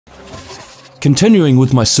Continuing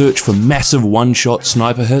with my search for massive one-shot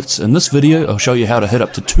sniper hits, in this video I'll show you how to hit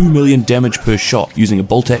up to 2 million damage per shot using a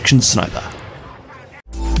bolt-action sniper.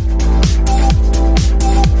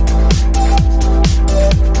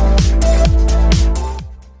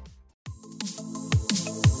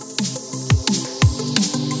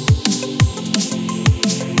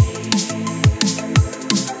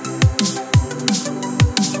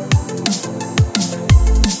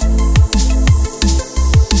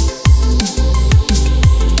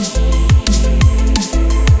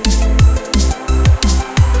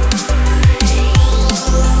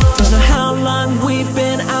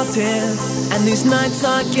 And these nights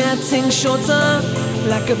are getting shorter,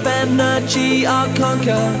 like a energy I'll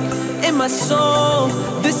conquer. In my soul,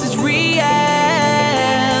 this is real.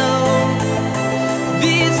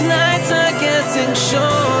 These nights are getting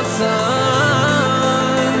shorter.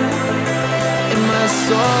 In my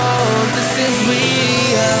soul, this is real.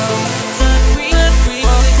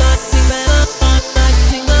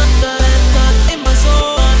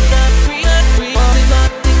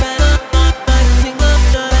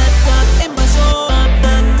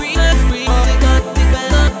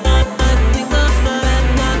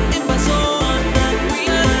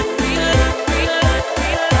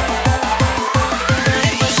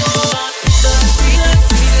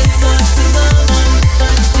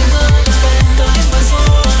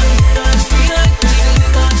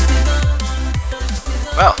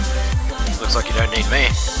 Well, looks like you don't need me.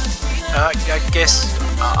 I guess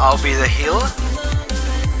I'll be the healer?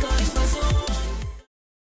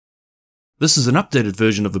 This is an updated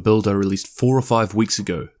version of a build I released 4 or 5 weeks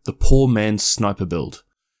ago, the Poor Man's Sniper build.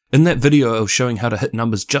 In that video I was showing how to hit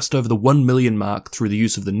numbers just over the 1 million mark through the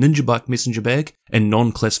use of the NinjaBike messenger bag and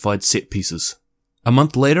non-classified set pieces. A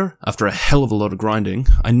month later, after a hell of a lot of grinding,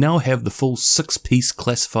 I now have the full 6-piece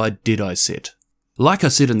classified Deadeye set. Like I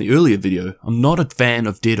said in the earlier video, I'm not a fan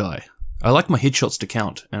of Deadeye. I like my headshots to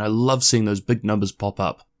count, and I love seeing those big numbers pop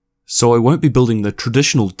up. So I won't be building the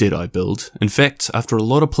traditional Deadeye build. In fact, after a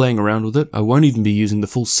lot of playing around with it, I won't even be using the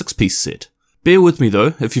full 6-piece set. Bear with me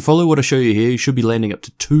though, if you follow what I show you here, you should be landing up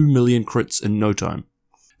to 2 million crits in no time.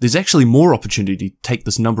 There's actually more opportunity to take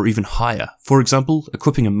this number even higher. For example,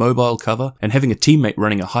 equipping a mobile cover and having a teammate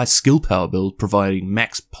running a high skill power build providing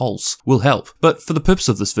max pulse will help, but for the purpose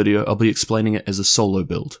of this video I'll be explaining it as a solo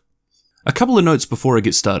build. A couple of notes before I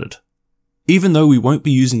get started. Even though we won't be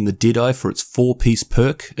using the Deadeye for its 4-piece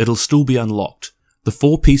perk, it'll still be unlocked. The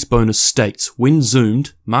 4-piece bonus states, when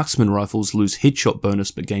zoomed, marksman rifles lose headshot bonus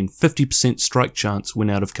but gain 50% strike chance when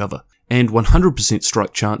out of cover, and 100%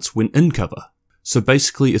 strike chance when in cover. So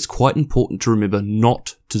basically it's quite important to remember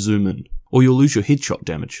not to zoom in, or you'll lose your headshot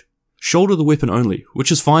damage. Shoulder the weapon only,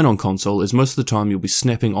 which is fine on console as most of the time you'll be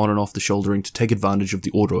snapping on and off the shouldering to take advantage of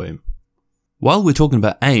the auto aim. While we're talking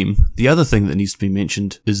about aim, the other thing that needs to be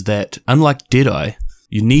mentioned is that, unlike Deadeye,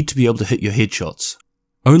 you need to be able to hit your headshots.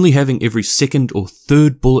 Only having every second or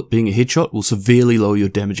third bullet being a headshot will severely lower your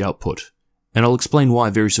damage output, and I'll explain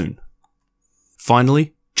why very soon.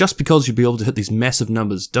 Finally, just because you'll be able to hit these massive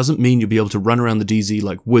numbers doesn't mean you'll be able to run around the DZ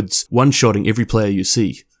like Woods, one-shotting every player you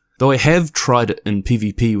see. Though I have tried it in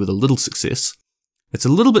PvP with a little success, it's a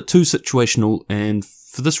little bit too situational, and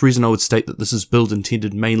for this reason I would state that this is build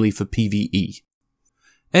intended mainly for PvE.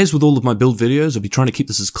 As with all of my build videos, I'll be trying to keep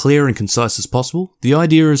this as clear and concise as possible. The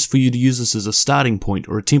idea is for you to use this as a starting point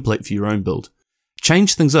or a template for your own build.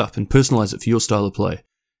 Change things up and personalize it for your style of play.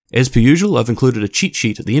 As per usual, I've included a cheat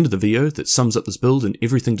sheet at the end of the video that sums up this build and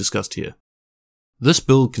everything discussed here. This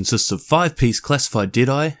build consists of 5-piece classified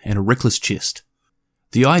Deadeye and a reckless chest.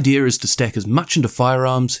 The idea is to stack as much into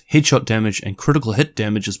firearms, headshot damage and critical hit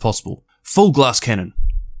damage as possible. Full glass cannon!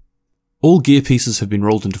 All gear pieces have been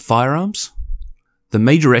rolled into firearms. The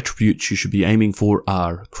major attributes you should be aiming for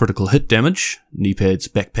are critical hit damage, knee pads,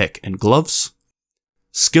 backpack and gloves,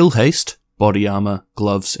 skill haste, body armor,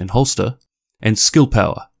 gloves and holster, and skill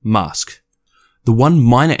power, mask. The one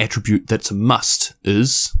minor attribute that's a must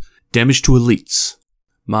is damage to elites,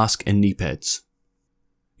 mask and knee pads.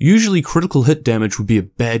 Usually critical hit damage would be a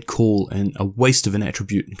bad call and a waste of an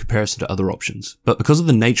attribute in comparison to other options, but because of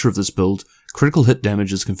the nature of this build, critical hit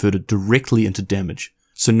damage is converted directly into damage,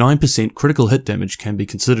 so 9% critical hit damage can be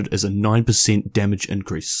considered as a 9% damage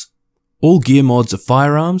increase. All gear mods are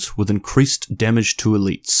firearms with increased damage to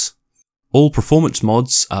elites. All performance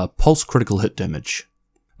mods are pulse critical hit damage.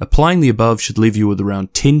 Applying the above should leave you with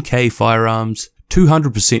around 10k firearms,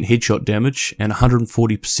 200% headshot damage, and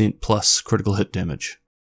 140% plus critical hit damage.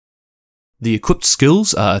 The equipped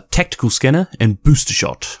skills are Tactical Scanner and Booster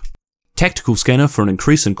Shot. Tactical Scanner for an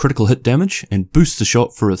increase in critical hit damage, and Booster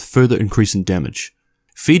Shot for a further increase in damage.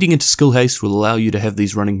 Feeding into Skill Haste will allow you to have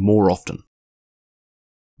these running more often.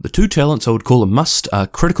 The two talents I would call a must are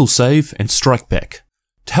Critical Save and Strike Back,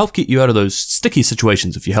 to help get you out of those sticky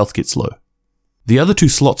situations if your health gets low. The other two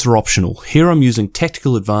slots are optional. Here I'm using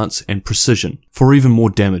Tactical Advance and Precision for even more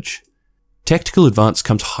damage. Tactical Advance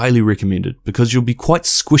comes highly recommended because you'll be quite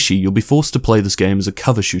squishy. You'll be forced to play this game as a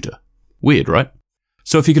cover shooter. Weird, right?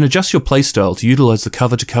 So if you can adjust your playstyle to utilize the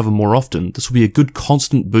cover to cover more often, this will be a good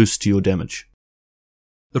constant boost to your damage.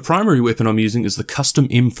 The primary weapon I'm using is the custom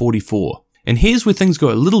M44, and here's where things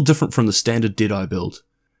go a little different from the standard Deadeye build.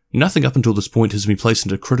 Nothing up until this point has been placed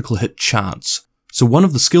into critical hit chance, so one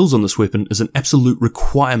of the skills on this weapon is an absolute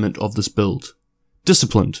requirement of this build.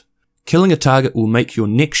 Disciplined. Killing a target will make your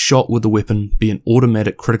next shot with the weapon be an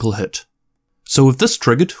automatic critical hit. So with this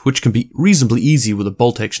triggered, which can be reasonably easy with a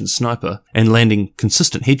bolt action sniper, and landing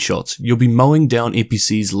consistent headshots, you'll be mowing down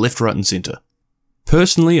NPCs left, right and centre.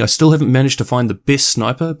 Personally, I still haven't managed to find the best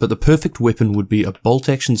sniper, but the perfect weapon would be a bolt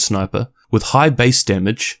action sniper with high base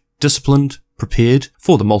damage, disciplined, prepared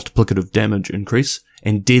for the multiplicative damage increase,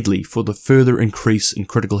 and deadly for the further increase in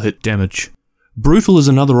critical hit damage. Brutal is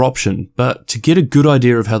another option, but to get a good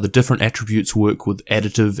idea of how the different attributes work with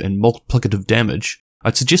additive and multiplicative damage,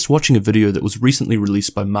 I'd suggest watching a video that was recently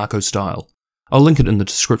released by Marco Style. I'll link it in the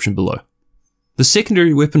description below. The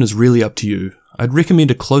secondary weapon is really up to you. I'd recommend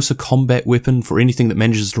a closer combat weapon for anything that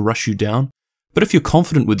manages to rush you down, but if you're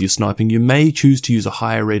confident with your sniping, you may choose to use a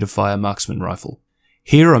higher rate of fire marksman rifle.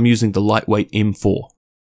 Here I'm using the lightweight M4.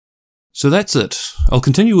 So that's it. I'll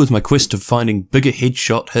continue with my quest of finding bigger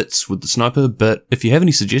headshot hits with the sniper, but if you have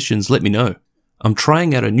any suggestions, let me know. I'm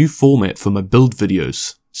trying out a new format for my build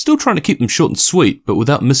videos. Still trying to keep them short and sweet, but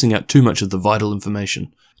without missing out too much of the vital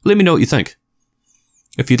information. Let me know what you think.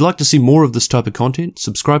 If you'd like to see more of this type of content,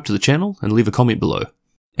 subscribe to the channel and leave a comment below.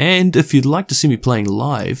 And if you'd like to see me playing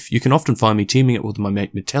live, you can often find me teaming up with my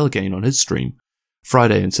mate Metallicane on his stream,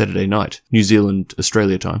 Friday and Saturday night, New Zealand,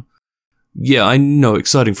 Australia time. Yeah, I know,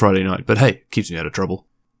 exciting Friday night, but hey, keeps me out of trouble.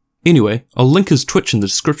 Anyway, I'll link his Twitch in the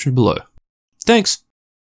description below. Thanks!